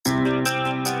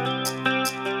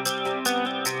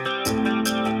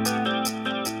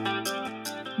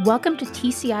Welcome to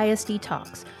TCISD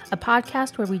Talks, a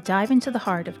podcast where we dive into the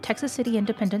heart of Texas City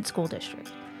Independent School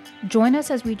District. Join us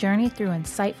as we journey through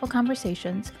insightful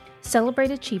conversations,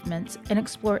 celebrate achievements, and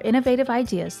explore innovative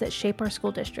ideas that shape our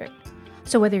school district.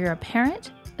 So whether you're a parent,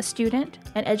 a student,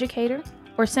 an educator,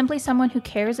 or simply someone who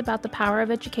cares about the power of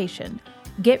education,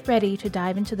 get ready to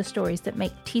dive into the stories that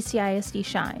make TCISD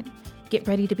shine. Get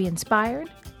ready to be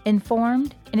inspired,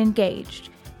 informed, and engaged,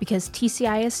 because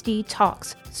TCISD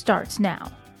Talks starts now.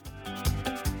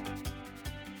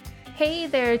 Hey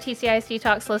there, TCISD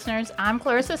Talks listeners. I'm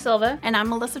Clarissa Silva. And I'm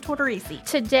Melissa Tortorisi.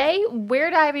 Today, we're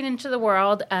diving into the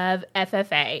world of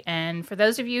FFA. And for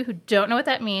those of you who don't know what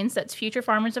that means, that's Future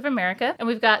Farmers of America. And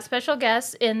we've got special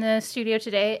guests in the studio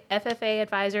today, FFA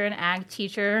advisor and ag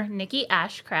teacher, Nikki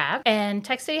Ashcraft, and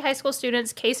Texas City High School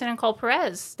students, Casen and Cole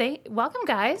Perez. Welcome,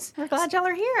 guys. We're glad y'all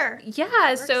are here. Yeah,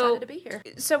 we're excited to be here.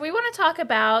 So we want to talk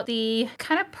about the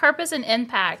kind of purpose and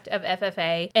impact of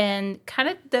FFA and kind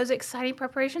of those exciting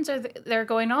preparations that are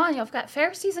going on. Y'all have got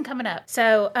fair season coming up.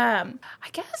 So I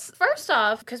guess first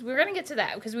off, because we're going to get to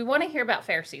that, because we want to hear about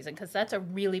fair season, because that's a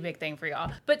really big thing for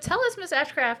y'all. But tell us, Ms.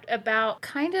 Ashcraft, about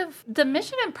kind of the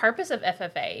mission and purpose of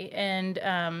FFA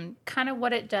and kind of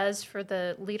what it does for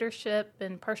the leadership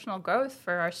and personal growth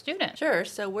for our students. Sure.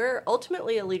 So we're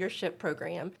ultimately a leadership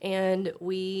program, and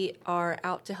we are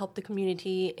out to help the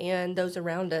community and those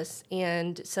around us.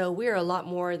 And so we're a lot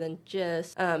more than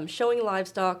just showing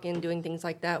livestock and doing things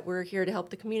like that. We're here to help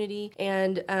the community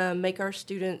and make our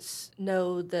students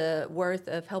know the worth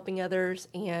of helping others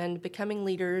and becoming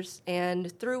leaders,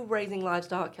 and through raising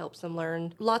livestock helps them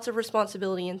learn lots of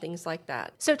responsibility and things like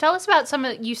that. So tell us about some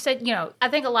of, you said, I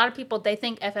think a lot of people, they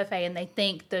think FFA and they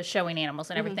think the showing animals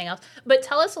and everything else, but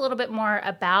tell us a little bit more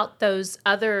about those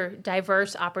other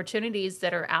diverse opportunities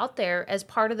that are out there as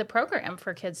part of the program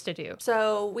for kids to do.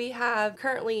 So we have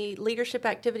currently leadership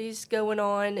activities going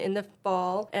on in the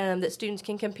fall that students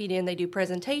can compete in. They do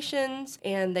presentations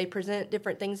and they present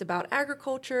different things about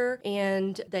agriculture,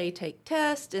 and they take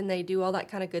tests and they do all that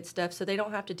kind of good stuff, so they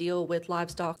don't have to deal with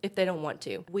livestock if they don't want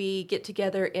to. We get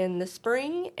together in the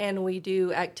spring and we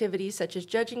do activities such as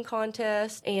judging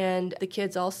contests, and the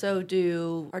kids also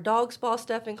do our dog spa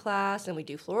stuff in class, and we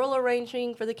do floral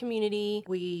arranging for the community.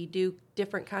 We do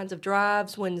different kinds of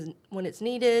drives when it's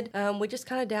needed. We just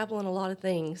kind of dabble in a lot of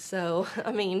things. So,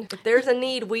 I mean, if there's a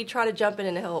need, we try to jump in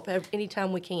and help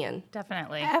anytime we can.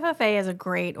 Definitely. FFA is a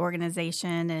great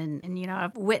organization, and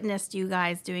I've witnessed you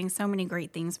guys doing so many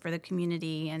great things for the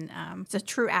community, and it's a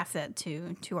true asset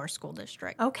to our school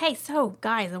district. Okay, so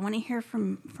guys, I want to hear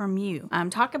from you.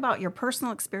 Talk about your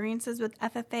personal experiences with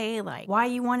FFA, like why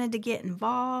you wanted to get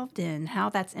involved and how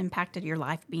that's impacted your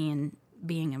life being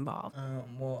involved.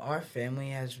 Well, our family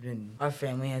has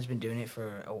been doing it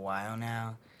for a while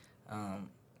now,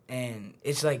 and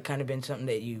it's like kind of been something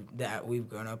that we've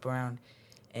grown up around,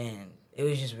 and it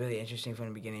was just really interesting from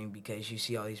the beginning because you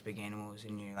see all these big animals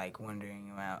and you're like wondering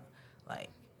about like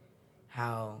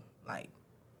how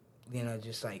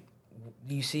just like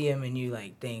you see them and you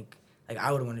like think like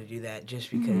I would want to do that just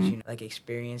because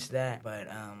experience that, but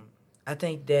I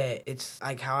think that it's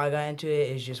like how I got into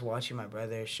it is just watching my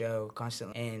brother show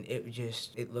constantly, and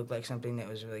it looked like something that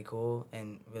was really cool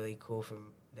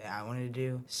that I wanted to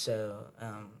do. So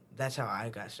that's how I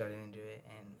got started into it,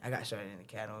 and I got started in the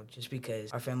cattle just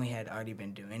because our family had already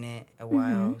been doing it a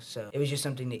while, so it was just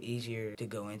something that easier to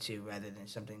go into rather than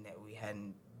something that we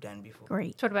hadn't done before.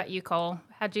 Great. So what about you, Cole?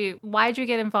 Why'd you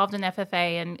get involved in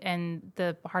FFA and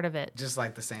the part of it? Just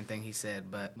like the same thing he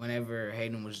said, but whenever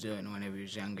Hayden was doing it, whenever he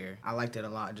was younger, I liked it a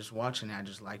lot. Just watching it, I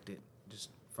just liked it just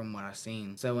from what I've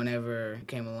seen. So whenever you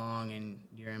came along and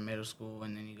you're in middle school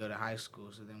and then you go to high school,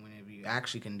 so then whenever you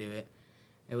actually can do it,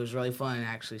 it was really fun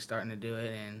actually starting to do it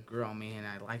and grew on me, and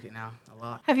I like it now a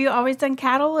lot. Have you always done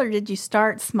cattle, or did you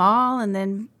start small and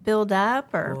then build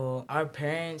up? Or well, our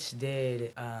parents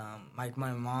did. Like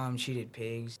my mom, she did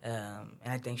pigs, and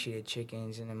I think she did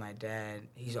chickens. And then my dad,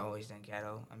 he's always done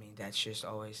cattle. I mean, that's just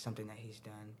always something that he's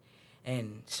done.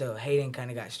 And so Hayden kind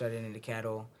of got started into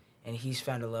cattle, and he's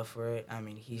found a love for it. I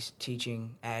mean, he's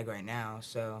teaching ag right now.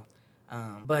 So,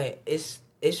 but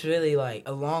it's really, like,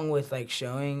 along with, like,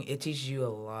 showing, it teaches you a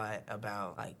lot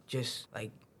about, like, just, like,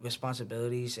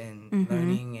 responsibilities and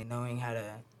learning and knowing how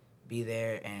to be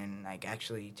there and, like,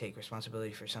 actually take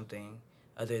responsibility for something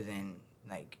other than,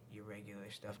 like, your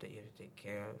regular stuff that you have to take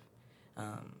care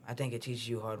of. I think it teaches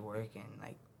you hard work and,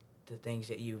 like, the things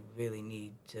that you really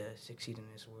need to succeed in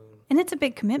this world. And it's a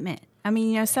big commitment. I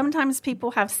mean, sometimes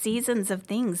people have seasons of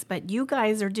things, but you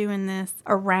guys are doing this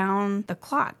around the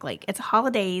clock. Like, it's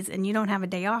holidays and you don't have a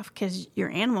day off because your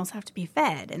animals have to be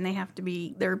fed and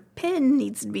their pen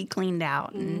needs to be cleaned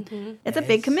out. And it's a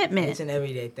big commitment. It's an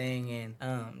everyday thing.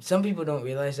 And some people don't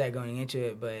realize that going into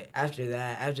it, but after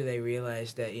they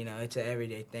realize that, it's an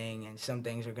everyday thing and some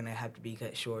things are going to have to be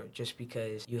cut short just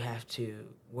because you have to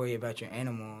worry about your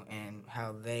animal and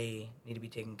how they need to be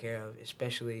taken care of,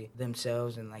 especially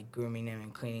themselves, and like grooming them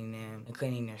and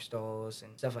cleaning their stalls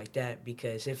and stuff like that.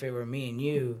 Because if it were me and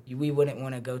you, we wouldn't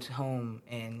want to go to home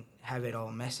and have it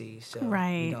all messy. So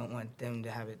we don't want them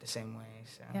to have it the same way.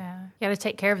 So yeah, you got to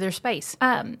take care of their space.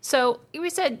 So we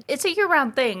said it's a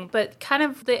year-round thing, but kind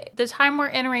of the time we're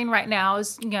entering right now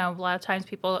is, a lot of times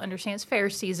people understand it's fair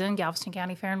season. Galveston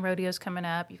County Fair and Rodeo's coming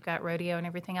up. You've got rodeo and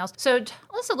everything else. So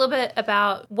tell us a little bit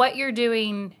about what you're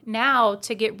doing now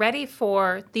to get ready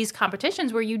for these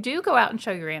competitions where you do go out and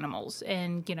show your animals,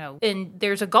 and and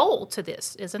there's a goal to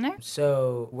this, isn't there?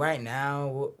 So right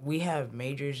now we have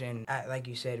majors, and like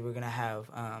you said, we're gonna have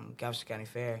Galveston County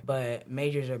Fair, but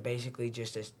majors are basically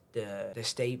just the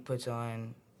state puts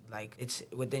on. Like, it's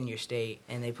within your state,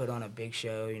 and they put on a big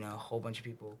show, a whole bunch of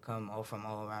people come from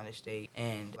all around the state,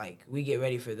 and, like, we get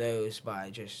ready for those by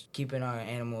just keeping our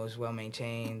animals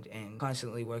well-maintained and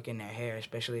constantly working their hair,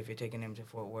 especially if you're taking them to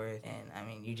Fort Worth. And, I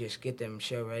mean, you just get them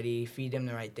show ready, feed them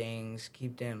the right things,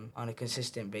 keep them on a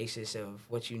consistent basis of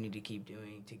what you need to keep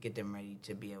doing to get them ready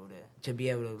to be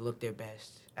able to look their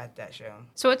best at that show.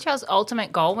 So what's y'all's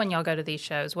ultimate goal when y'all go to these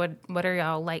shows? What are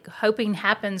y'all, like, hoping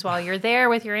happens while you're there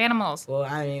with your animals? Well,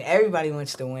 I mean, everybody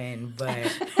wants to win, but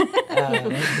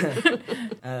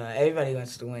everybody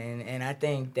wants to win. And I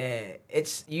think that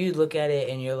you look at it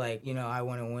and you're like, I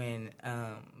want to win.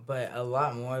 But a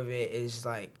lot more of it is,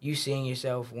 like, you seeing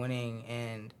yourself winning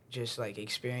and just, like,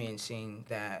 experiencing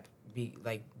that,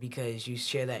 because you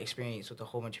share that experience with a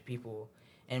whole bunch of people.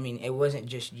 I mean, it wasn't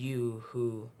just you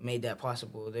who made that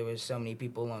possible. There was so many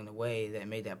people along the way that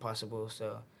made that possible.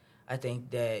 So I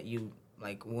think that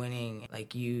like, winning,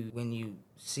 like, when you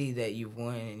see that you've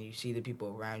won and you see the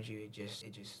people around you, it just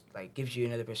like gives you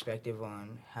another perspective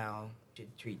on how to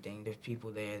treat things. There's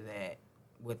people there that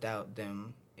without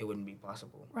them it wouldn't be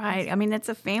possible. Right. I mean, it's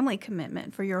a family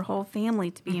commitment for your whole family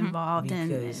to be involved in.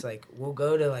 Because, like, we'll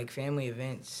go to, like, family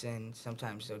events, and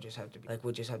sometimes they'll just have to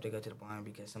we'll just have to go to the barn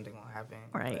because something will happen.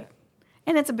 Right.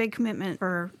 And it's a big commitment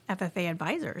for FFA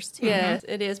advisors, too. Yes,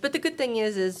 it is. But the good thing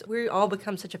is we all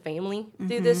become such a family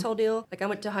through this whole deal. Like, I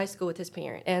went to high school with his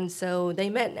parent, and so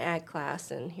they met in ag class,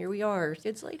 and here we are,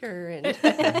 kids later. And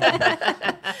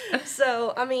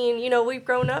so, I mean, we've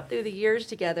grown up through the years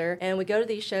together, and we go to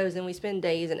these shows, and we spend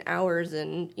days and hours,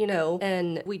 and,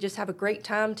 and we just have a great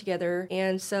time together.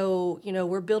 And so,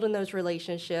 we're building those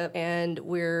relationships, and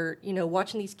we're,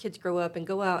 watching these kids grow up and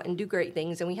go out and do great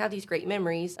things, and we have these great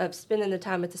memories of spending the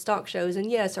time at the stock shows.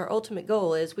 And yes, our ultimate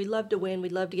goal is we love to win.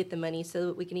 We'd love to get the money so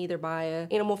that we can either buy an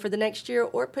animal for the next year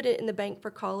or put it in the bank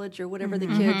for college or whatever the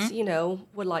kids,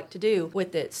 would like to do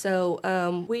with it.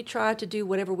 So we try to do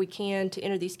whatever we can to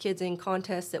enter these kids in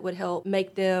contests that would help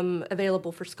make them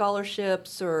available for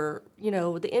scholarships, or,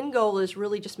 the end goal is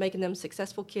really just making them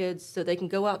successful kids so they can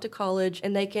go out to college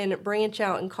and they can branch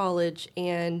out in college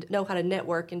and know how to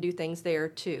network and do things there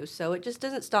too. So it just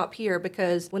doesn't stop here,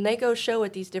 because when they go show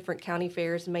at these different county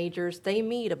fairs, majors, they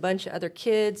meet a bunch of other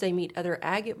kids, they meet other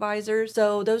ag advisors.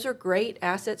 So those are great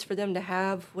assets for them to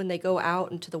have when they go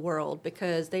out into the world,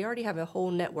 because they already have a whole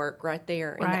network right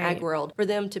there in the ag world for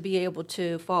them to be able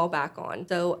to fall back on.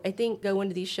 So I think going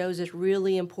to these shows is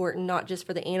really important, not just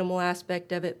for the animal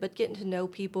aspect of it, but getting to know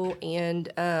people and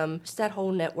just that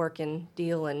whole networking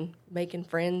deal and making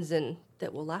friends and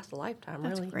that will last a lifetime,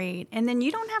 really. That's great. And then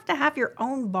you don't have to have your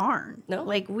own barn. No.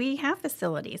 Like, we have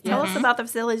facilities. Tell us about the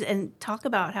facilities and talk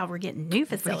about how we're getting new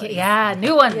facilities. Yeah,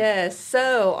 new one. Yes.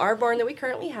 So our barn that we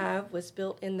currently have was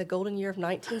built in the golden year of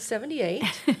 1978.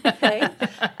 Okay.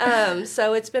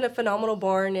 So it's been a phenomenal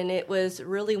barn, and it was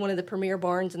really one of the premier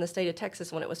barns in the state of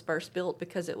Texas when it was first built,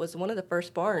 because it was one of the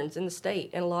first barns in the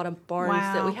state, and a lot of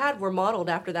barns that we had were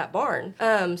modeled after that barn.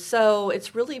 So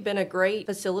it's really been a great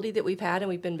facility that we've had, and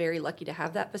we've been very lucky to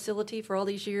have that facility for all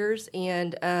these years.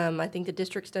 And I think the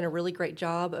district's done a really great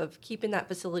job of keeping that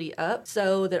facility up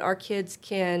so that our kids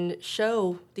can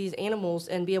show these animals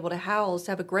and be able to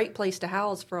have a great place to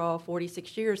house for all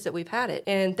 46 years that we've had it.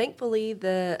 And thankfully,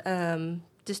 the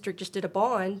district just did a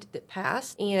bond that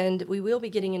passed, and we will be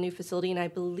getting a new facility, and I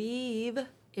believe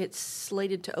It's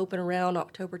slated to open around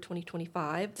October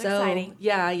 2025. That's exciting.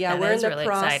 Yeah, That we're in is the really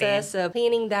process exciting. of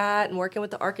planning that and working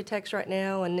with the architects right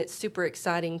now, and it's super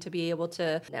exciting to be able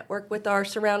to network with our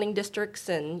surrounding districts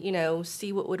and,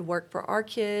 see what would work for our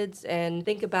kids and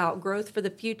think about growth for the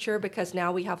future, because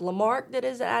now we have Lamarque that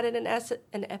is added an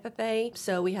FFA.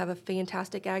 So we have a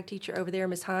fantastic ag teacher over there,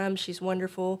 Ms. Himes. She's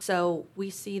wonderful. So we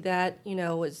see that,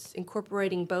 as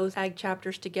incorporating both ag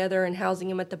chapters together and housing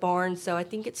them at the barn. So I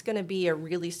think it's going to be a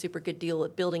really super good deal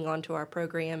at building onto our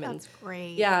program. That's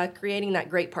great. Yeah, creating that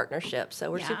great partnership.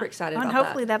 So we're super excited about and that.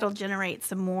 hopefully that'll generate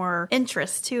some more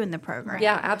interest, too, in the program.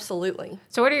 Yeah, absolutely.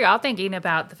 So what are y'all thinking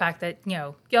about the fact that,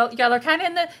 y'all are kind of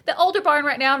in the older barn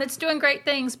right now and it's doing great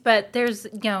things, but there's,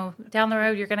 down the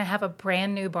road you're going to have a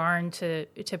brand new barn to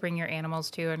bring your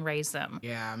animals to and raise them.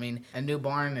 Yeah, I mean, a new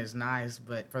barn is nice,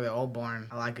 but for the old barn,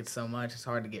 I like it so much, it's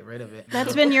hard to get rid of it.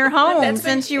 That's been your home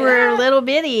since you were little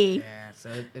bitty. Yeah, so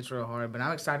it's real hard, but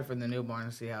I'm excited for the new barn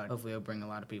to see how hopefully it'll bring a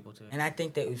lot of people to it. And I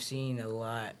think that we've seen a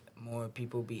lot more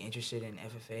people be interested in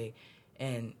FFA.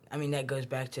 And, I mean, that goes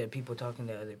back to people talking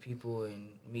to other people and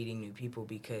meeting new people,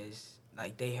 because,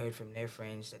 like, they heard from their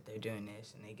friends that they're doing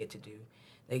this and they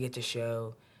get to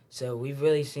show. So we've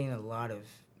really seen a lot of,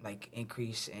 like,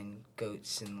 increase in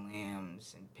goats and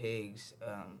lambs and pigs.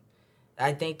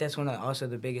 I think that's one of also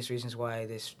the biggest reasons why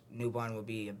this new barn will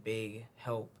be a big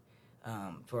help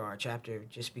for our chapter,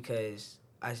 just because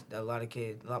a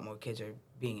lot more kids are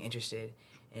being interested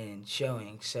in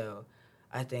showing. So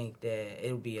I think that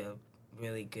it'll be a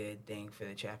really good thing for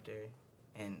the chapter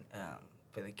and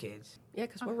for the kids. Yeah,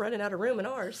 because we're running out of room in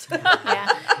ours.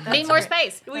 Need more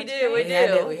space. We do. We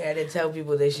had to tell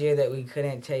people this year that we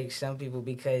couldn't take some people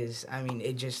because, I mean,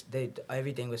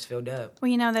 everything was filled up.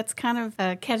 Well, that's kind of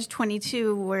a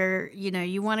catch-22 where,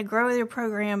 you want to grow your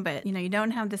program, but, you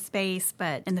don't have the space,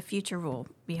 but in the future we'll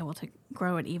be able to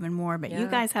grow it even more. But you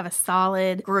guys have a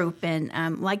solid group,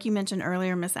 and like you mentioned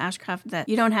earlier, Miss Ashcraft, that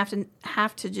you don't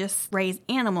have to just raise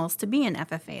animals to be an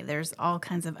FFA. There's all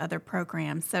kinds of other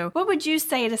programs. So what would you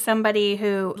say to somebody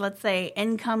who, let's say,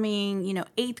 incoming,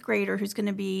 8th grader who's going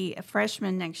to be a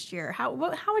freshman next year? How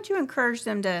would you encourage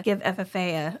them to give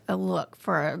FFA a look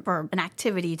for an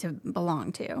activity to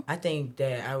belong to? I think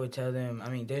that I would tell them, I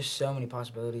mean, there's so many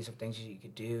possibilities of things that you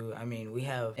could do. I mean, we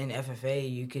have in FFA,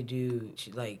 you could do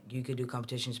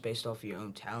competitions based off of your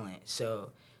own talent.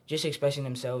 So just expressing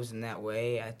themselves in that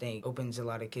way, I think, opens a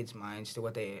lot of kids' minds to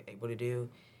what they're able to do.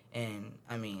 And,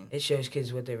 I mean, it shows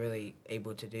kids what they're really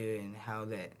able to do and how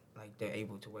that, they're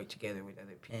able to work together with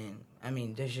other people. And, I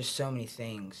mean, there's just so many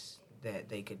things that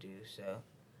they could do. So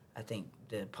I think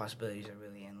the possibilities are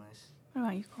really endless. What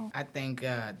about you, Cole? I think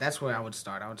that's where I would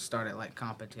start. I would start at,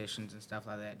 competitions and stuff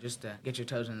like that, just to get your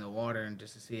toes in the water and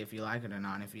just to see if you like it or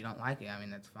not. And if you don't like it, I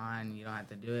mean, that's fine. You don't have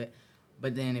to do it.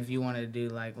 But then if you want to do,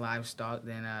 livestock,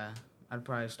 then I'd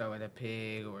probably start with a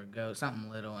pig or a goat,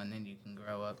 something little, and then you can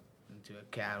grow up into a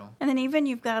cattle. And then even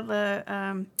you've got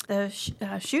the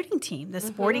shooting team, the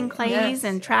sporting clays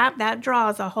and trap. That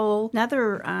draws a whole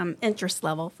another interest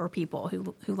level for people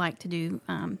who like to do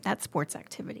that sports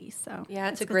activity. So yeah,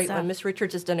 it's a great one. Miss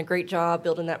Richards has done a great job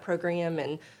building that program,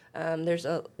 and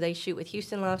they shoot with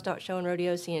Houston Livestock Show and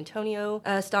Rodeo, San Antonio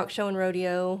Stock Show and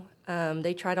Rodeo.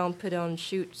 They put on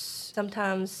shoots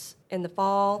sometimes in the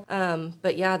fall.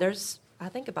 But yeah, there's I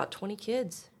think about 20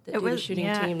 kids that do the shooting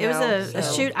team now. It was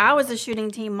a shoot. I was a shooting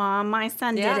team mom. My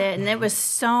son did it, and it was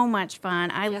so much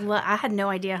fun. I had no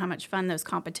idea how much fun those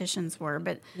competitions were,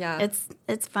 but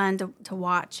it's fun to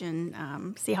watch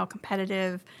and see how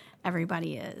competitive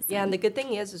everybody is. Yeah, and the good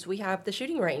thing is we have the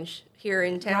shooting range here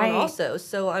in town also.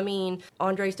 So, I mean,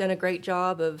 Andre's done a great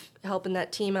job of helping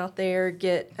that team out there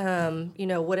get,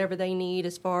 whatever they need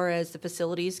as far as the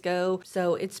facilities go.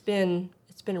 So it's been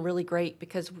really great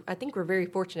because I think we're very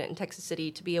fortunate in Texas City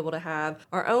to be able to have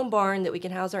our own barn that we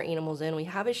can house our animals in. We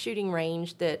have a shooting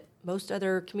range that most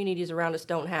other communities around us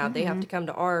don't have. They have to come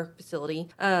to our facility.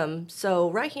 So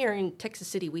right here in Texas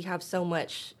City, we have so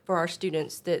much for our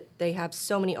students that they have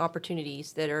so many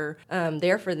opportunities that are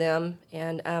there for them,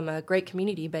 and a great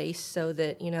community base so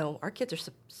that, our kids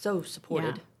are so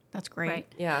supported. Yeah. That's great. Right.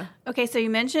 Yeah. Okay, so you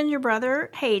mentioned your brother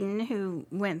Hayden, who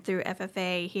went through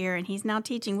FFA here, and he's now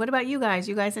teaching. What about you guys?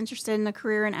 You guys interested in a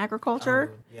career in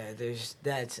agriculture? Yeah,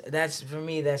 that's for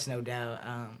me. That's no doubt.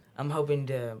 I'm hoping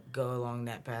to go along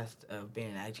that path of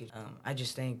being an ag teacher. I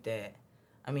just think that,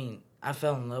 I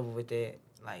fell in love with it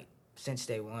since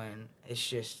day one. It's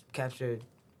just captured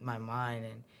my mind,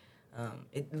 and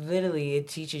it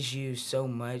teaches you so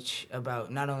much about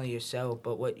not only yourself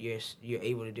but what you're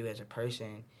able to do as a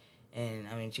person. And,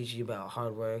 it teaches you about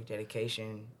hard work,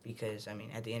 dedication, because,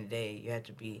 at the end of the day, you have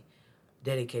to be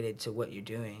dedicated to what you're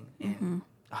doing and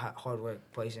hard work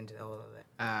plays into all of that.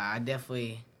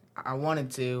 I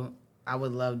wanted to. I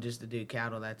would love just to do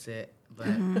cattle. That's it.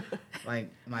 But like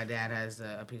my dad has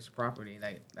a piece of property.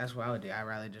 Like that's what I would do. I'd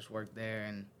rather just work there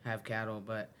and have cattle.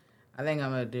 But I think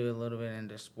I'm gonna do a little bit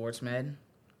into sports med.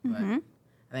 But I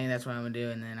think that's what I'm gonna do,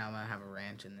 and then I'm gonna have a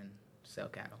ranch and then sell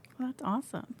cattle. Well, that's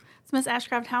awesome. So, Ms.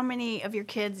 Ashcraft, how many of your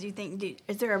kids do you think?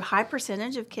 Is there a high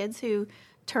percentage of kids who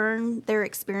turn their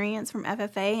experience from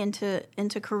FFA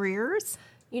into careers?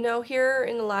 You know, here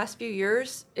in the last few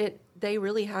years, they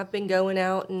really have been going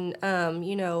out and,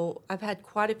 you know, I've had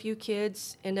quite a few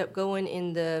kids end up going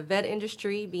in the vet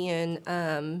industry, being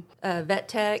vet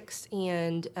techs,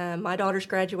 and my daughter's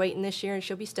graduating this year, and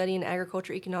she'll be studying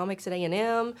agriculture economics at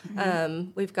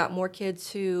A&M. We've got more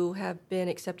kids who have been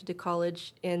accepted to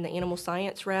college in the animal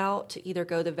science route to either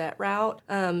go the vet route.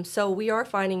 So we are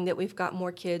finding that we've got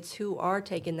more kids who are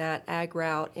taking that ag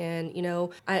route, and, you know,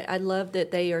 I love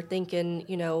that they are thinking,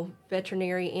 you know,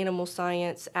 veterinary, animal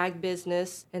science, ag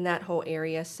business, and that whole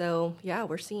area. So, yeah,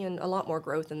 we're seeing a lot more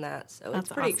growth in that. So That's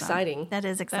it's pretty awesome. exciting. That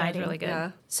is exciting. That is really good.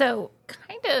 Yeah. So,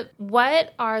 kind of,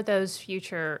 what are those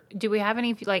future? Do we have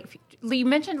any, like, you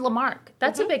mentioned Lamarque.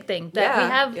 That's a big thing. That we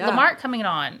have Lamarque coming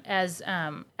on as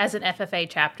an FFA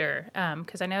chapter,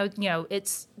 because I know, you know,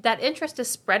 it's that interest is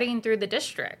spreading through the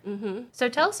district. So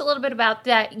tell us a little bit about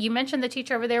that. You mentioned the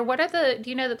teacher over there. What are do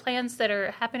you know the plans that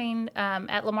are happening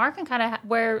at Lamarque and kind of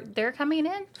where they're coming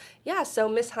in? Yeah, so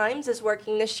Ms. Himes is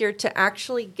working this year to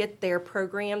actually get their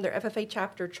program, their FFA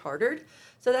chapter, chartered.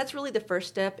 So that's really the first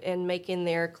step in making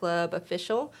their club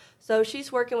official. So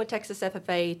she's working with Texas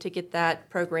FFA to get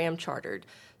that program chartered.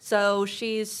 So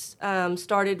she's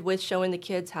started with showing the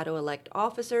kids how to elect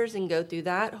officers and go through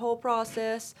that whole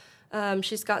process.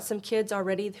 She's got some kids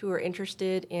already who are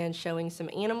interested in showing some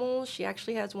animals. She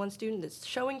actually has one student that's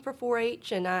showing for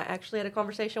 4-H, and I actually had a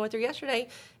conversation with her yesterday,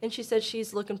 and she said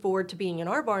she's looking forward to being in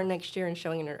our barn next year and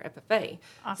showing in her FFA.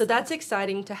 Awesome. So that's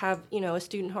exciting to have, you know, a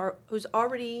student who's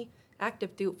already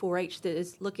active through 4-H that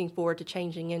is looking forward to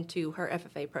changing into her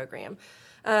FFA program.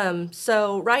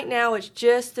 So right now it's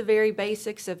just the very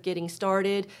basics of getting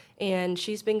started, and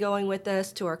she's been going with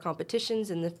us to our competitions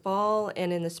in the fall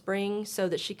and in the spring so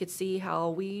that she could see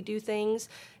how we do things,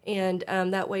 and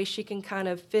that way she can kind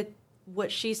of fit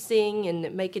what she's seeing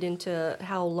and make it into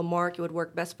how Lamarque, it would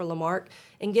work best for Lamarque,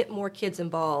 and get more kids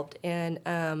involved. And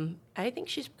I think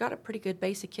she's got a pretty good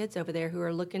base of kids over there who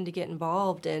are looking to get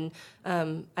involved, and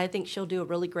I think she'll do a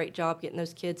really great job getting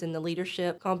those kids in the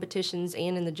leadership competitions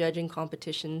and in the judging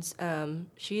competitions.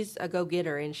 She's a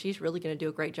go-getter, and she's really going to do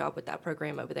a great job with that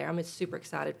program over there. I'm super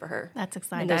excited for her. That's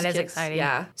exciting. That is kids, exciting.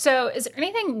 Yeah. So is there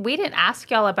anything we didn't ask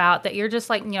y'all about that you're just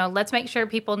like, you know, let's make sure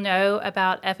people know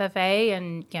about FFA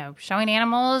and, you know, showing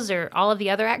animals or all of the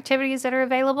other activities that are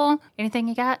available? Anything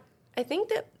you got? I think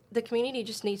that the community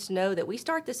just needs to know that we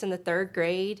start this in the 3rd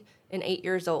grade and 8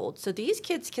 years old. So these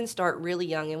kids can start really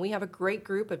young, and we have a great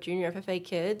group of junior FFA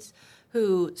kids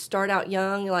who start out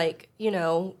young. Like, you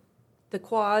know, the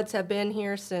quads have been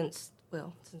here since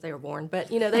they were born,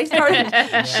 but, you know, they started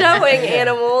showing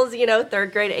animals, you know,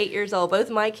 3rd grade, 8 years old. Both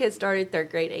of my kids started 3rd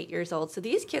grade, 8 years old. So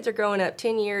these kids are growing up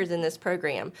 10 years in this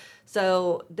program.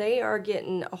 So they are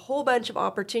getting a whole bunch of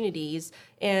opportunities.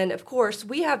 And, of course,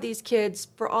 we have these kids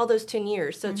for all those 10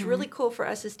 years. So it's really cool for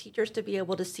us as teachers to be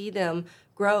able to see them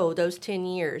grow those 10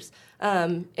 years.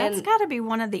 That's got to be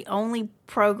one of the only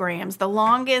programs, the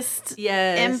longest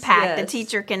impact a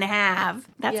teacher can have.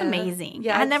 That's amazing.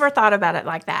 Yeah, I never thought about it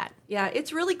like that. Yeah,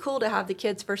 it's really cool to have the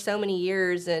kids for so many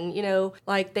years, and, you know,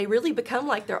 like, they really become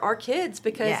like they're our kids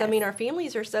because, I mean, our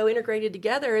families are so integrated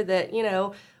together that, you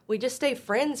know, we just stay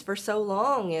friends for so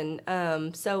long,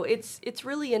 and so it's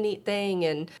really a neat thing,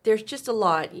 and there's just a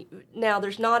lot. Now,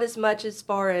 there's not as much as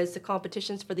far as the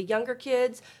competitions for the younger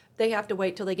kids. They have to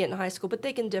wait till they get in high school, but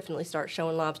they can definitely start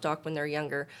showing livestock when they're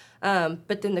younger.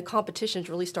 But then the competitions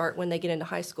really start when they get into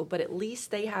high school. But at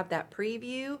least they have that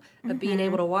preview of being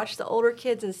able to watch the older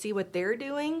kids and see what they're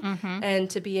doing and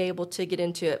to be able to get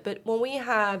into it. But when we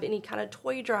have any kind of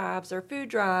toy drives or food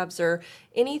drives or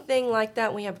anything like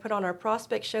that, we have put on our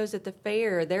prospect shows at the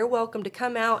fair, they're welcome to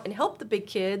come out and help the big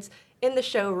kids in the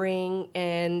show ring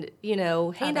and, you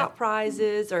know, hand out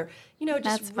prizes or, you know,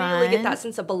 just really get that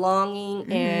sense of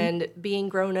belonging and being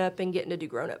grown up and getting to do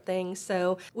grown up things.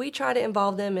 So we try to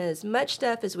involve them in as much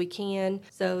stuff as we can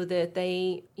so that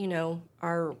they, you know,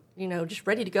 are, you know, just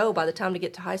ready to go by the time to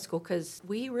get to high school, because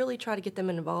we really try to get them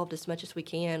involved as much as we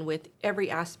can with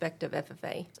every aspect of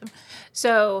FFA.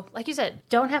 So, like you said,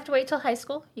 don't have to wait till high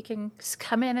school. You can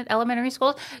come in at elementary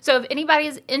school. So if anybody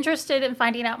is interested in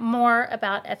finding out more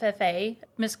about FFA,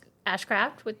 Ms.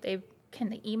 Ashcraft, would they Can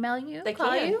they email you? They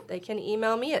call can. you? They can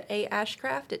email me at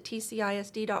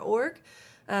ashcraft@tcisd.org.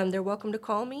 They're welcome to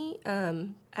call me.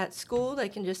 At school, they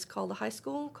can just call the high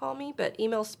school and call me, but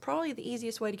email's probably the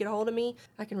easiest way to get a hold of me.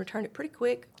 I can return it pretty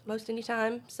quick, most any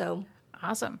time, so...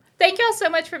 Awesome. Thank you all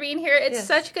so much for being here. It's Yes.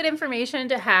 such good information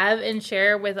to have and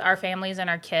share with our families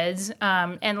and our kids.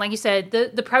 And like you said,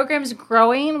 the program's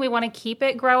growing. We want to keep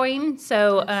it growing.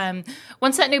 So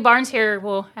once that new barn's here,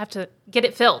 we'll have to get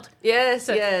it filled. Yes,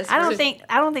 yes. I don't think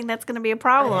that's going to be a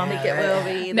problem. I think it will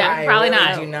be either. No, I probably really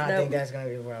not. do not Nope. think that's going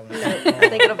to be a problem. I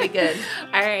think it'll be good.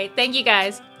 All right. Thank you,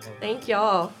 guys. Thank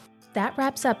y'all. That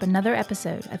wraps up another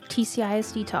episode of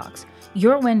TCISD Talks,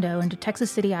 your window into Texas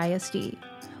City ISD.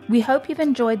 We hope you've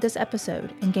enjoyed this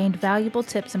episode and gained valuable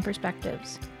tips and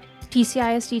perspectives.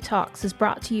 TCISD Talks is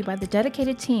brought to you by the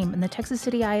dedicated team in the Texas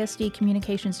City ISD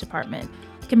Communications Department,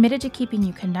 committed to keeping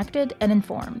you connected and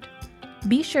informed.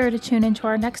 Be sure to tune into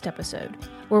our next episode,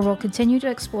 where we'll continue to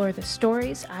explore the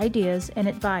stories, ideas, and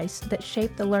advice that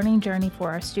shape the learning journey for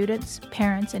our students,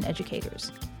 parents, and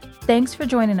educators. Thanks for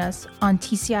joining us on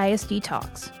TCISD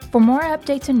Talks. For more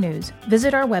updates and news,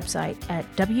 visit our website at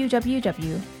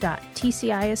www.tcisd.org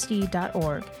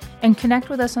and connect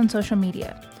with us on social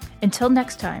media. Until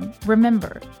next time,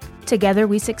 remember, together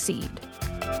we succeed.